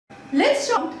Let's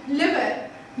talk liver.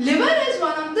 Liver is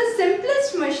one of the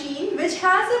simplest machine which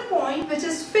has a point which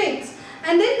is fixed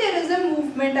and then there is a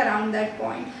movement around that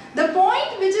point. The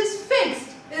point which is fixed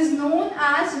is known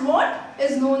as what?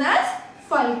 Is known as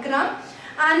fulcrum.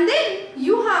 And then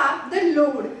you have the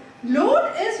load.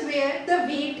 Load is where the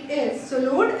weight is. So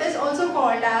load is also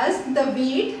called as the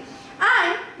weight.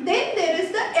 And then there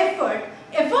is the effort.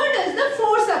 Effort is the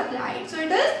force applied. So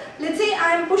it is, let's say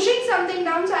I am pushing something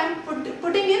down, so I am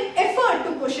putting in effort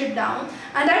to push it down,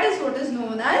 and that is what is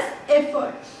known as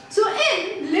effort. So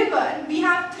in liver we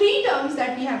have three terms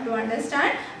that we have to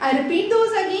understand. I repeat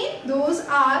those again. Those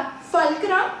are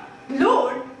fulcrum,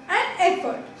 load and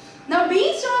effort. Now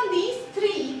based on these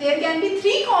three, there can be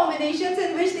three combinations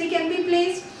in which they can be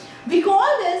placed. We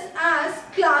call this as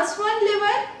class 1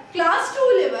 liver, class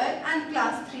 2 liver and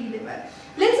class 3 liver.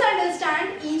 Let's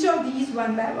understand each of these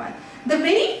one by one. The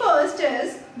very first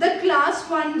is the class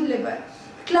 1 liver.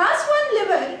 Class 1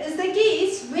 liver is the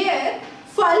case where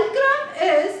fulcrum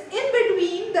is in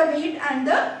between the weight and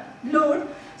the load.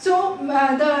 So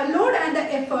the load and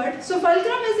the effort. So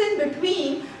fulcrum is in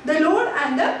between the load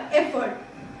and the effort.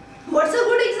 What's a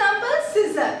good example?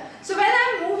 Scissor. So when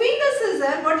I am moving the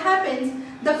scissor, what happens?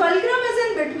 The fulcrum is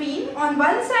in between. On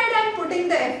one side I am putting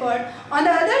the effort. On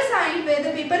the other side where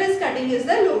the paper is cutting is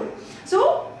the load.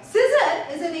 So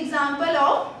scissor is an example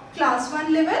of class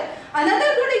 1 liver.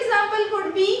 Another good example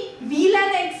could be wheel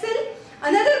and axle.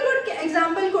 Another good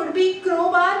example could be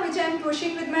crowbar, which I am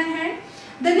pushing with my hand.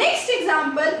 The next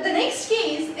example, the next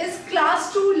case is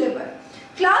class 2 liver.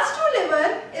 Class 2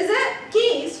 liver is a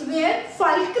case where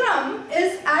fulcrum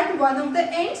is at one of the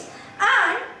ends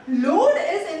and load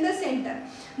is in the center.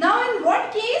 Now in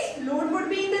what case load would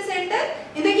be in the center?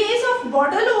 In the case of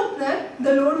bottle opener,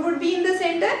 the load would be in the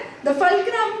center, the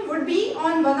fulcrum would be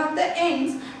on one of the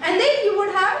ends, and then you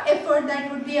would have effort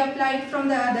that would be applied from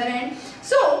the other end.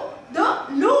 So the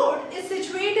load is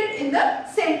situated in the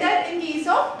center in case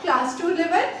of class 2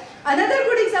 liver. Another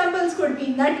good examples could be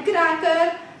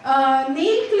nutcracker,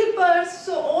 nail clippers.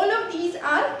 So all of these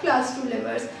are class 2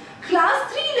 livers.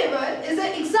 Class 3 liver is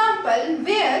an example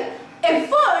where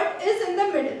effort is in the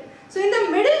middle. So in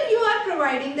the middle you are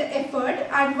providing the effort.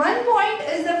 At one point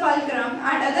is the fulcrum,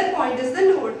 at other point is the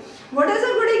load. What is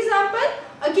a good example?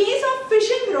 A case of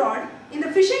fishing rod. In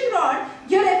the fishing rod,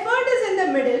 your effort is in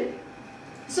the middle.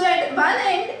 So at one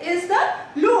end is the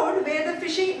load where the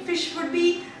fish would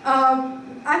be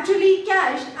actually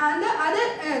catched and the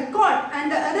other caught,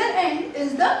 and the other end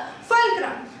is the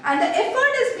fulcrum, and the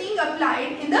effort is being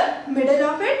applied in the middle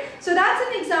of it. So that's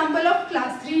an example of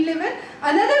class 3 liver.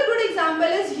 Another good example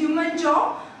is human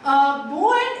jaw,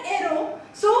 bow and arrow.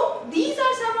 So these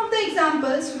are some of the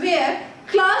examples where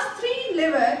class 3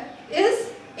 liver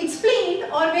is explained,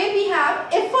 or where we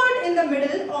have effort in the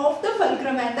middle of the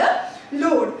fulcrum and the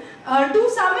load. To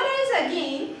summarize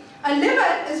again, a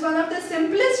liver is one of the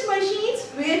simplest machines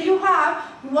where you have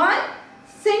one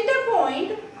center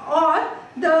point or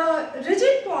the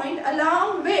rigid point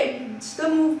along which the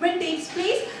movement takes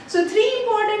place. So three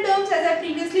important terms, as I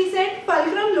previously said: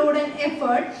 fulcrum, load and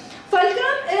effort.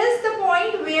 Fulcrum is the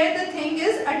point where the thing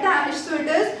is attached, so it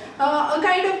is a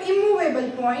kind of immovable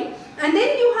point. And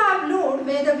then you have load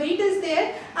where the weight is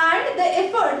there, and the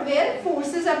effort where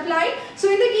force is applied.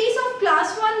 So in the case of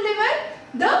class 1 liver,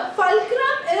 the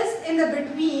fulcrum is in the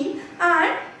between,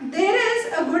 and there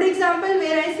is a good example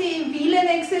where I say wheel and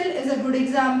axle is a good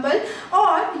example,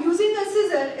 or using a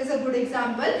scissor is a good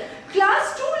example.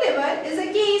 Class 2 liver is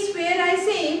a case where I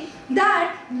say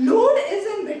that load is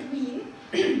in between.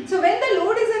 So when the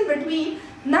load is in between,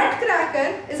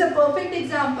 nutcracker is a perfect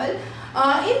example.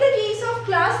 In the case of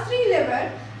class 3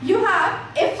 liver, you have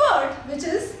effort which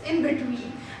is in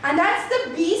between. And that's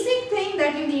the basic thing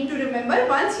that you need to remember.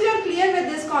 Once you are clear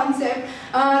with this concept,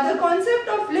 the concept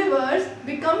of livers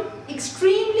become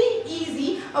extremely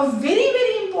easy, a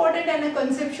very important and a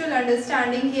conceptual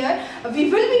understanding here.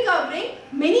 We will be covering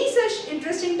many such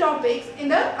interesting topics in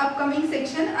the upcoming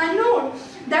section, and note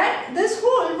that this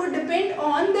whole would depend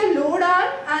on the load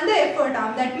arm and the effort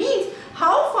arm. That means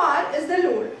how far is the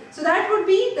load? So that would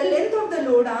be the length of the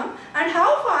load arm, and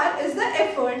how far is the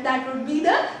effort? That would be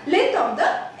the length of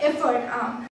the effort arm.